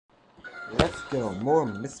Let's go. More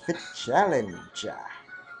Misfit challenge.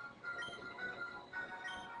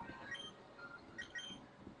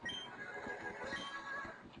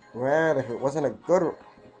 Well, if it wasn't a good...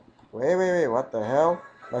 Wait. What the hell?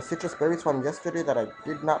 My citrus berries from yesterday that I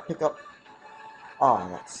did not pick up. Ah,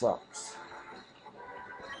 that sucks.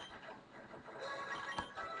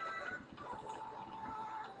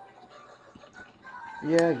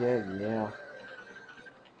 Yeah.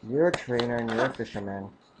 You're a trainer and you're a fisherman.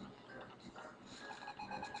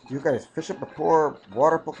 You guys fish up the poor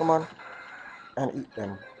water Pokemon and eat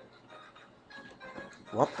them.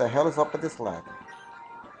 What the hell is up with this lag?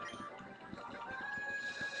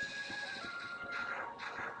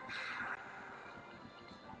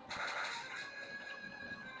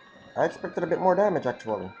 I expected a bit more damage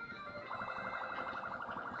actually.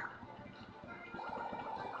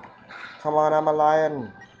 Come on, I'm a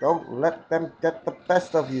lion. Don't let them get the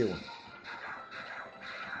best of you.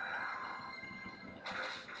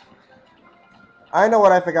 I know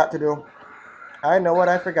what I forgot to do. I know what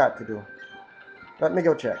I forgot to do. Let me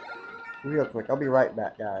go check. Real quick. I'll be right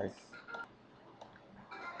back, guys.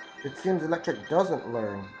 It seems electric doesn't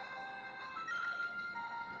learn.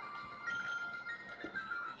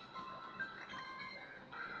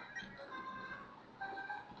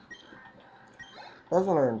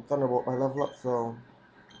 Doesn't learn Thunderbolt by level up, so...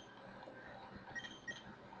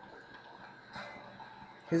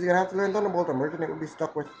 He's gonna have to learn Thunderbolt, and Merchant will be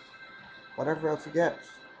stuck with whatever else he gets.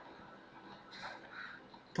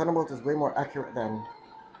 Thunderbolt is way more accurate than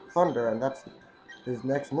Thunder, and that's his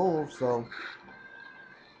next move, so...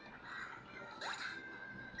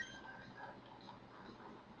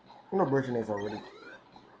 You know Merchant is already.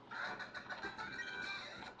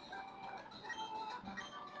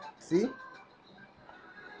 See?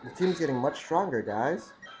 The team's getting much stronger,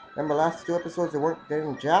 guys. Remember last two episodes they weren't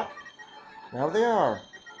getting jacked? Now they are.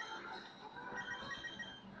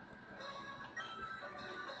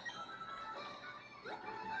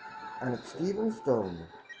 And it's Steven Stone.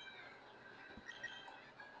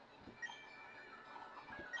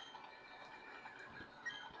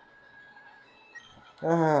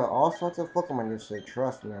 All sorts of Pokemon you say.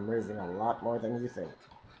 Trust me, I'm raising a lot more than you think.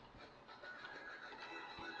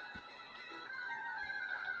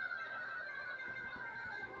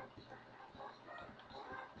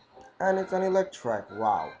 And it's an Electric.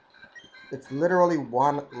 Wow. It's literally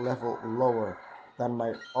one level lower than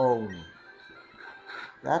my own.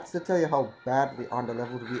 That's to tell you how badly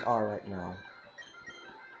underleveled we are right now.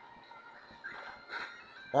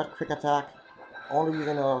 That quick attack, only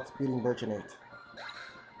reason I was beating Birchinate.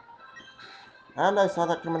 And I saw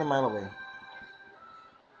that coming a mile away.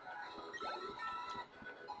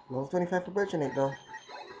 Level 25 for Birchinate though.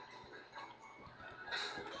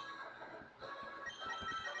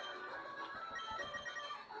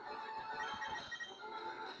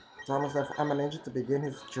 It's almost like I'm an angel to begin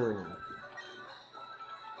his journey.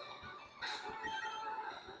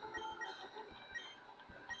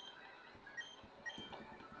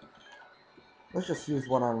 Let's just use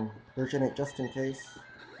one on Birchinate just in case.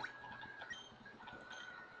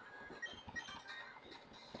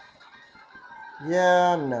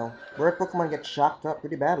 Yeah, no. Bird Pokemon get shocked up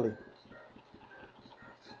pretty badly.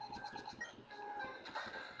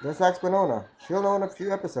 Just like Spinona. She'll know in a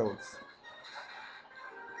few episodes.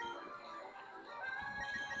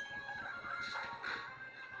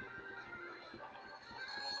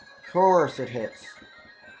 Of course it hits.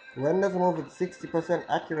 When does a move with 60%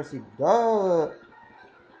 accuracy? Duh!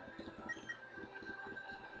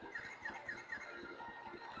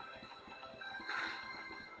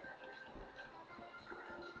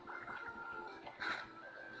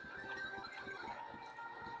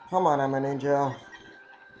 Come on, I'm an angel.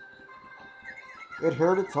 It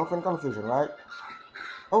heard itself in confusion, right?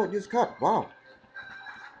 Oh, it used cut. Wow.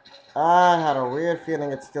 I had a weird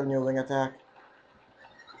feeling it still knew wing attack.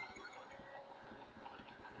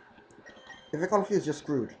 If it confused, you're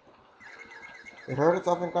screwed. It hurt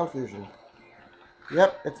itself in confusion.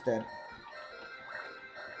 Yep, it's dead.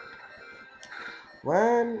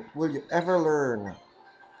 When will you ever learn?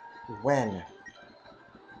 When?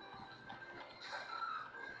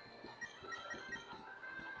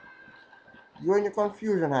 You and your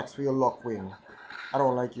confusion hacks for your luck wing. I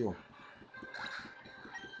don't like you.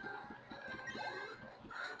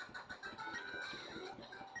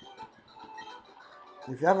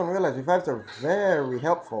 If you haven't realized, revives are very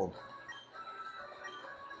helpful.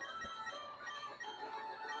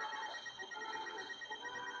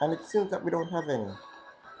 And it seems that we don't have any.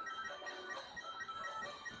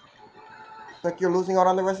 It's like you're losing out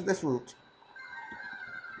on the rest of this route.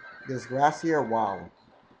 This grass here, wow.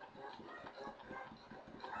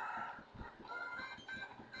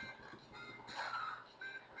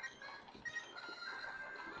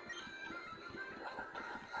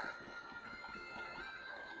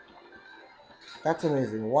 That's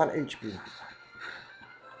amazing. 1 HP.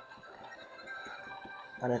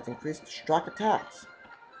 And it's increased strike attacks.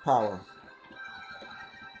 Power.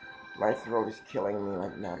 My throat is killing me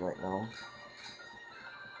like mad right now.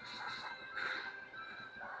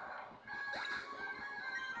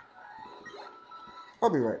 I'll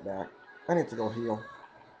be right back. I need to go heal.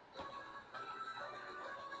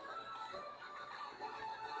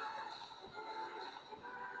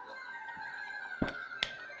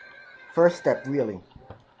 First step, really.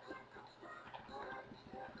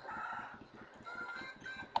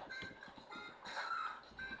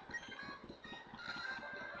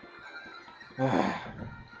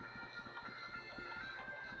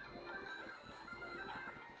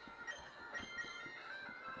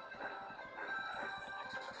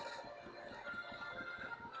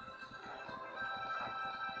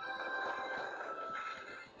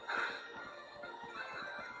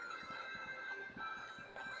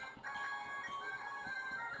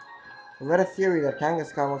 I read a theory that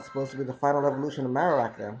Kangaskhan was supposed to be the final evolution of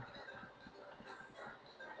Marowak then.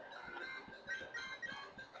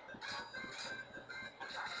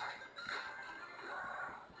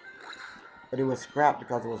 But it was scrapped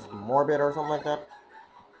because it was morbid or something like that.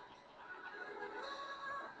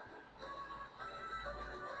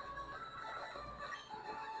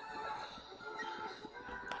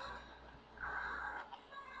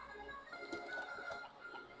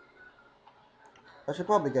 I should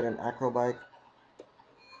probably get an acrobike.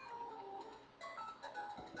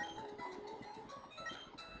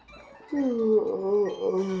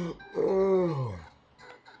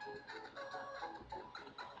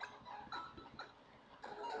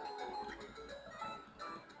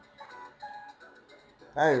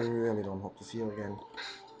 I really don't hope to see you again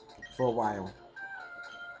for a while.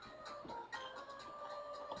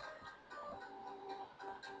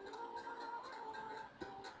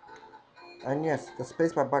 And yes, the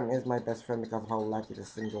spacebar button is my best friend because of how laggy this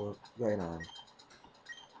thing's going on.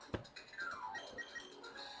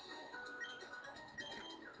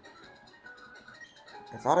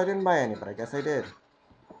 I thought I didn't buy any, but I guess I did.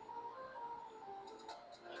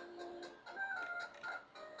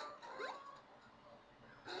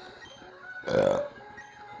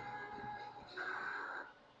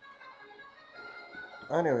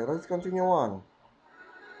 Anyway, let's continue on.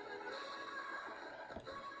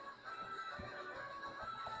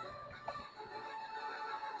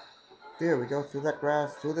 There we go, through that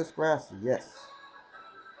grass, through this grass, yes.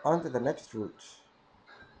 On to the next route.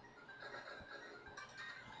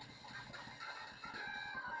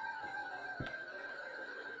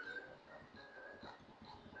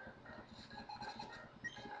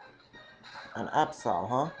 An Absol,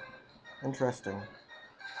 huh? Interesting.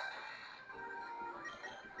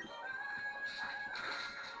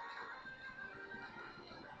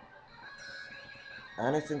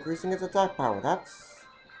 And it's increasing its attack power. That's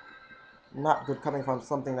not good coming from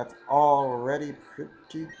something that's already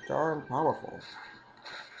pretty darn powerful.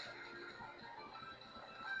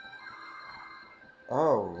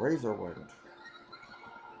 Oh, Razor Wind.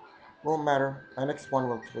 Won't matter. My next one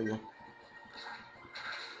will kill you.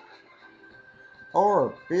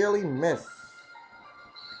 Or barely miss.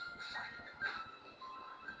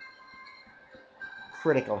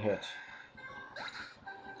 Critical hit.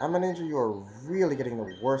 I'm a ninja, you are really getting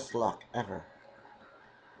the worst luck ever.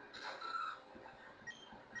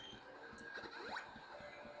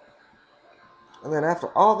 And then after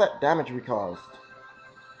all that damage we caused.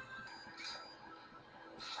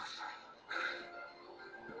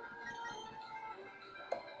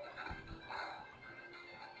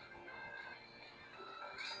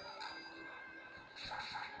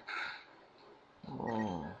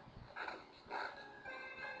 Hmm.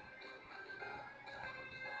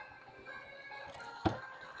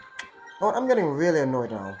 Oh, I'm getting really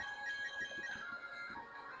annoyed now.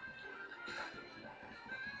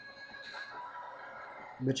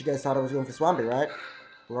 But you guys thought I was going for Swampy, right?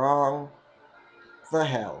 Wrong. The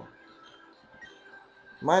hell.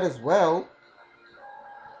 Might as well.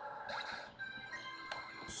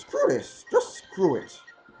 Screw this. Just screw it.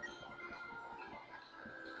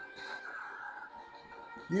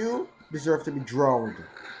 You deserve to be droned.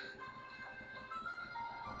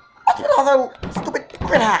 What's with all those stupid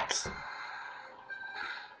crit hacks?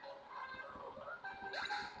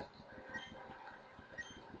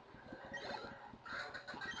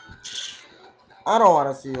 I don't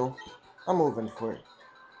want to see you. I'm moving for it.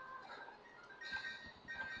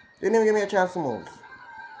 Didn't even give me a chance to move.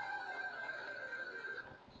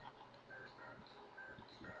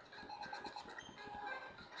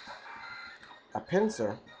 A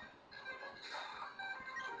pincer?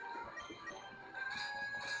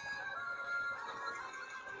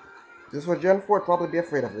 This was Gen 4 would probably be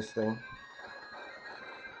afraid of this thing.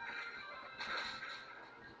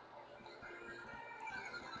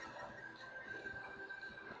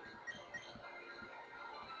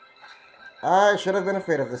 I should have been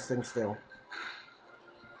afraid of this thing still.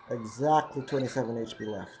 Exactly 27 HP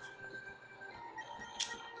left.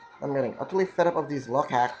 I'm getting utterly fed up of these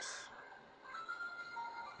luck hacks.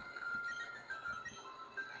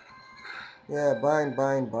 Yeah, bind,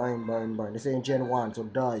 bind, bind, bind, bind. This ain't Gen 1, so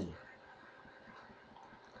die.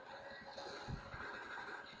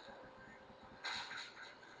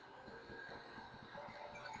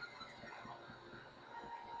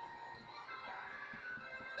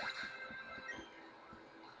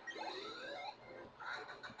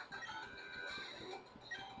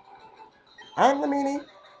 And the meanie.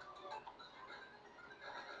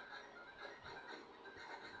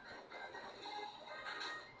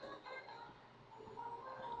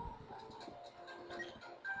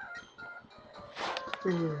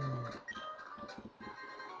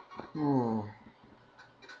 Hmm.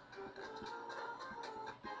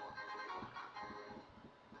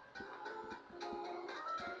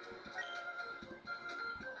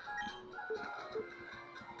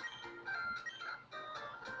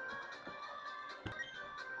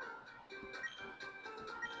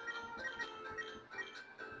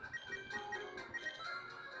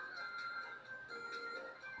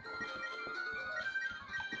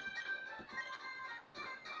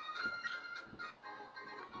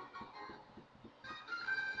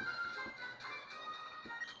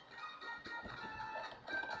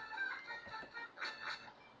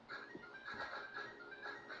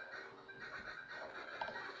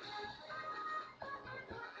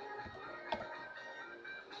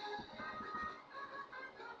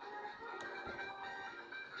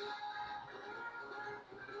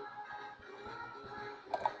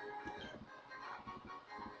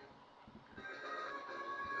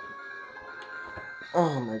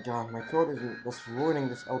 Oh my god, my throat is just ruining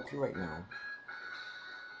this LP right now.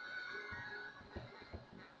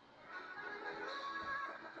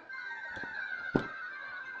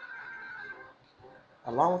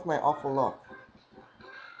 Along with my awful luck.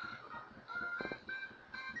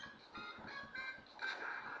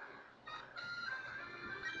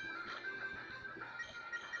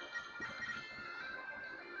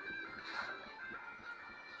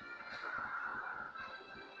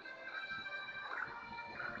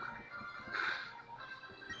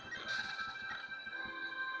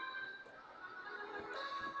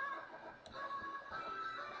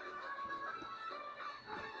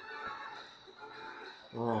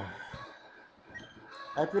 Ugh.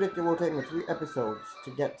 I predict it will take me 3 episodes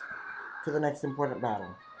to get to the next important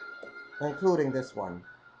battle, including this one.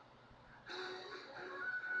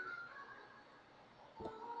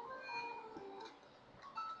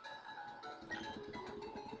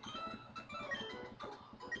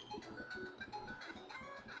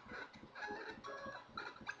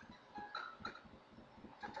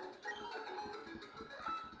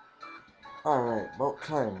 Alright, about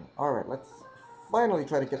time. Alright, let's finally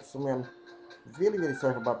try to get some. Really, really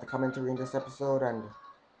sorry about the commentary in this episode and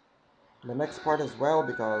the next part as well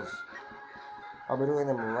because I'll be doing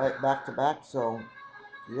them right back to back, so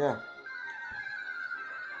yeah.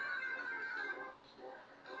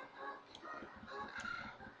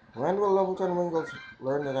 When will level 10 Wingles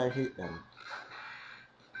learn that I hate them?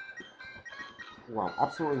 Wow,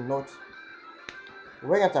 absolutely not.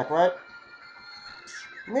 Wing attack, right?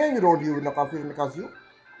 Man, you don't deal with no confusion because you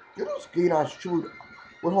just gain and shoot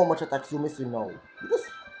with how much attacks you missing now. You just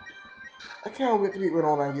I can't wait to beat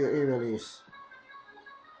Renault and your A release.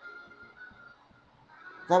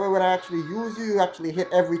 That way when I actually use you, you actually hit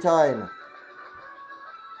every time.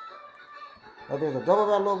 Now there's a double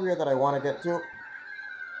battle over here that I want to get to.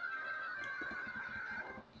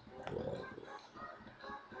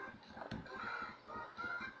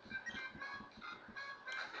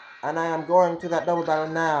 And I am going to that double battle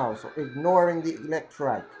now, so ignoring the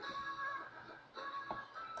electric.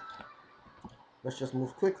 Let's just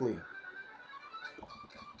move quickly.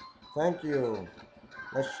 Thank you.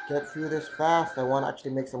 Let's get through this fast. I want to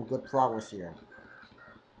actually make some good progress here.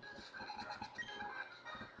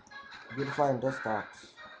 Beautifying dust stocks.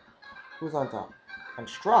 Who's on top? And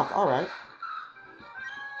Struck, alright.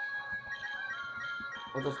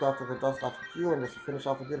 We'll just go after the dust stocks Q and just finish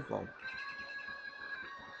off the Beautify.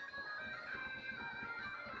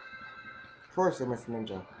 Of course you missed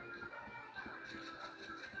Ninja.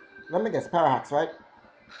 Let me guess, Parahacks, right?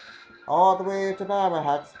 All the way to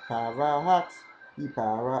Parahacks. Parahacks.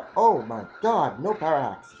 Oh my god, no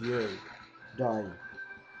Parahacks. Yay. Die.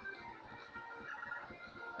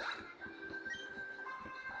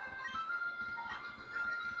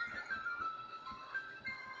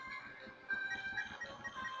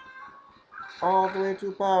 All the way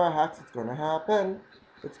to Power Hacks. It's gonna happen.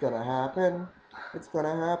 It's gonna happen. It's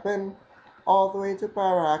gonna happen. All the way to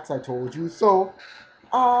Power Hacks. I told you so.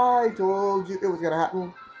 I told you it was gonna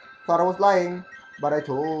happen. Thought I was lying, but I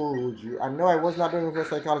told you. I know I was not doing reverse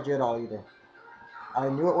psychology at all either. I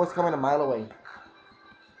knew it was coming a mile away.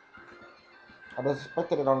 I just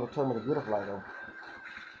expected it on the turn with a beautiful eye though.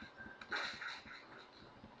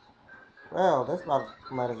 Well, this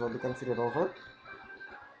might as well be considered over.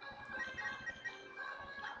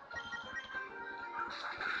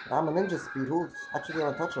 I'm a ninja speed. Who's actually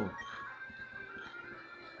gonna touch him?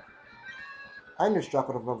 I knew Struck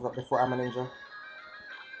would have leveled up before I'm a ninja.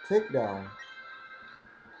 Takedown.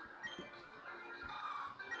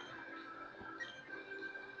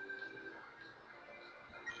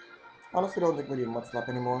 Honestly, don't think we need much slap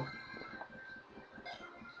anymore.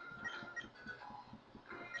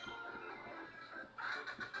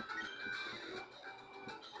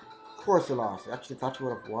 Of course you lost. I actually thought you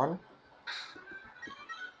would have won.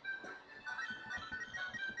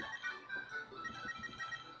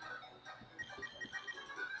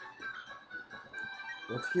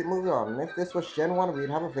 Let's keep moving on. If this was Gen 1, we'd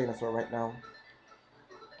have a Venusaur right now.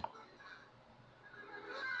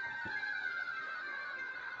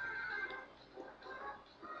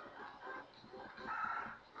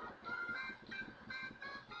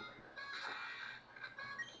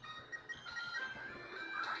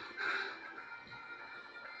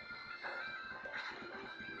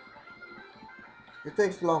 It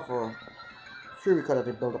takes too long for Fury Cutter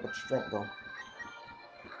to build up its strength though.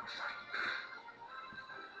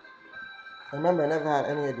 I remember I never had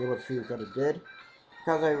any idea what Fury Cutter did.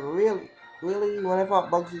 Because I really, when I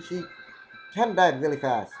fought Bugsy, she kinda died really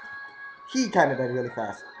fast. He kinda died really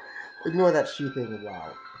fast. Ignore that she thing,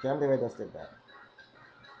 wow. Can't believe I just did that.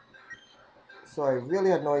 So I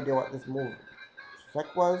really had no idea what this move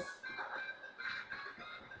effect was.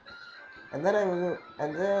 And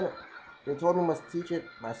then they told me must teach it.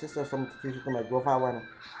 My sister told me to teach it to my profile when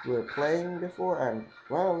we were playing before, and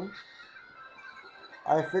well,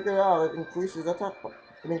 I figured out it increases attack.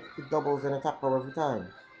 It doubles in attack power every time.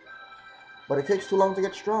 But it takes too long to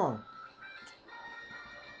get strong.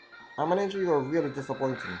 I'm an injury. You're really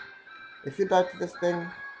disappointing. If you die to this thing,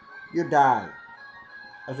 you die.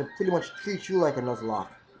 I should pretty much treat you like a Nuzlocke.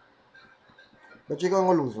 But you're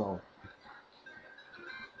gonna lose now.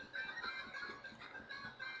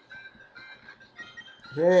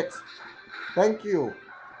 Hit. Thank you.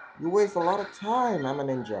 You waste a lot of time. I'm a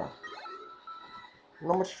ninja. You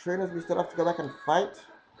know how much trainers we still have to go back and fight?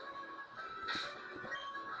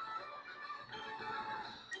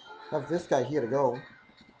 Have this guy here to go.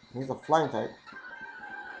 He's a flying type.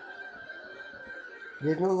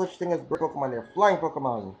 There's no such thing as bird Pokemon. They're flying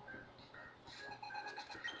Pokemon.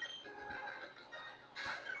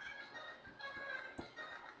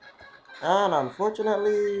 And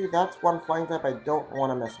unfortunately, that's one flying type I don't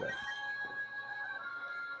want to mess with.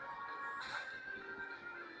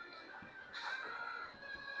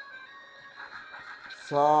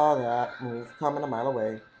 Saw that move coming a mile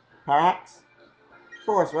away. Perhaps. Of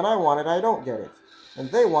course, when I want it, I don't get it.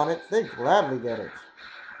 And they want it, they gladly get it.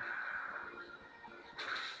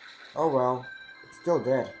 Oh well, it's still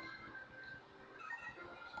dead.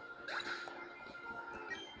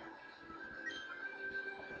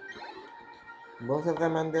 Both of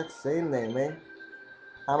them have that same name, eh?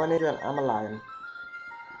 I'm a ninja and I'm a lion.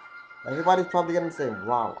 Everybody's probably getting the same.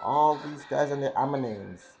 Wow, all these guys and their Amma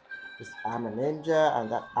names. This I'm a ninja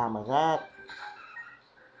and that I'm a that.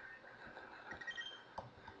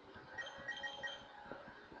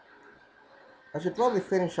 I should probably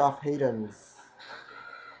finish off Hayden's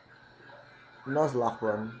Nuzlocke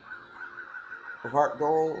run of Heart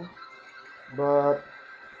Goal, but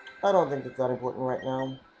I don't think it's that important right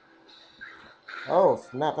now. Oh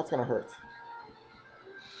snap, that's gonna hurt.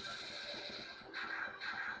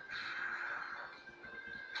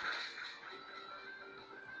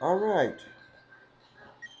 Alright.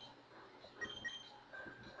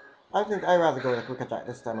 I think I'd rather go with a quick attack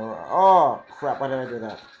this time around. Oh crap, why did I do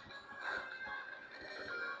that?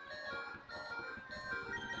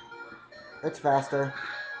 It's faster.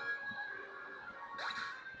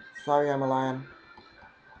 Sorry, I'm a lion.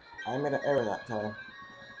 I made an error that time.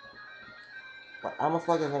 But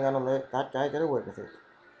Amoslug isn't gonna let that guy get away with it.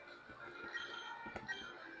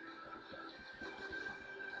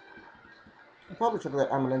 I probably should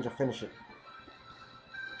let Amma Ninja finish it.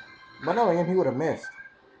 But knowing him, he would have missed.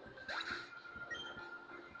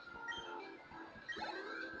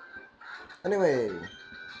 Anyway.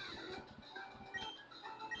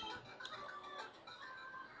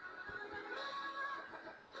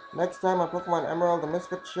 Next time on Pokemon Emerald, the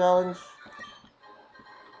Misfit Challenge,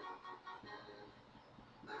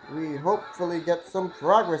 we hopefully get some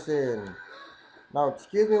progress in. Now,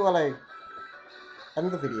 excuse me while I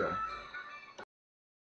end the video.